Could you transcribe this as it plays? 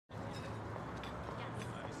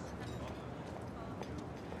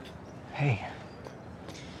Hey,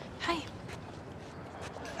 Hi.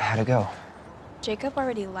 how'd it go? Jacob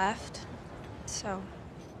already left, so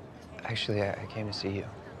Actually, I came to see you.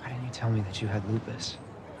 Why didn't you tell me that you had lupus?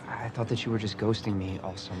 I thought that you were just ghosting me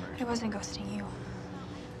all summer. I wasn't ghosting you.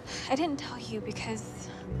 I didn't tell you because,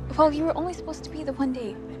 well, you were only supposed to be the one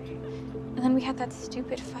date. And then we had that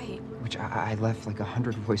stupid fight. Which I left like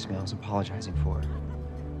 100 voicemails apologizing for.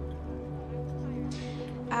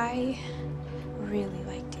 I really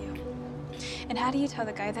liked you. And how do you tell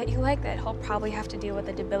the guy that you like that he'll probably have to deal with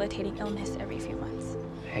a debilitating illness every few months?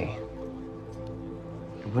 Hey,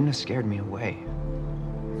 it wouldn't have scared me away,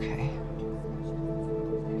 okay?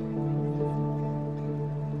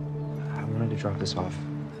 I wanted to drop this off.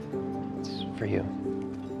 It's for you.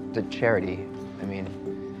 The charity, I mean,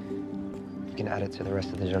 you can add it to the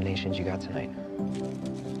rest of the donations you got tonight.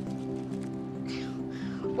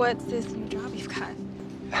 What's this new job you've got?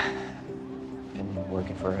 Been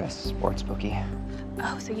working for a sports bookie.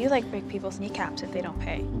 Oh, so you like break people's kneecaps if they don't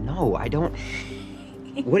pay. No, I don't.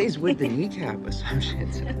 What is with the kneecap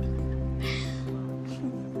assumptions?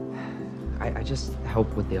 I just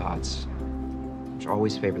help with the odds, which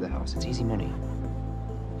always favor the house. It's easy money.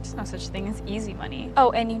 There's no such thing as easy money.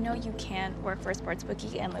 Oh, and you know you can't work for a sports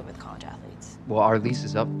bookie and live with college athletes. Well, our lease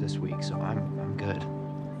is up this week, so I'm good.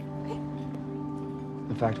 Okay.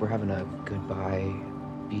 In fact, we're having a goodbye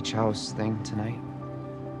beach house thing tonight.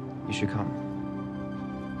 You should come.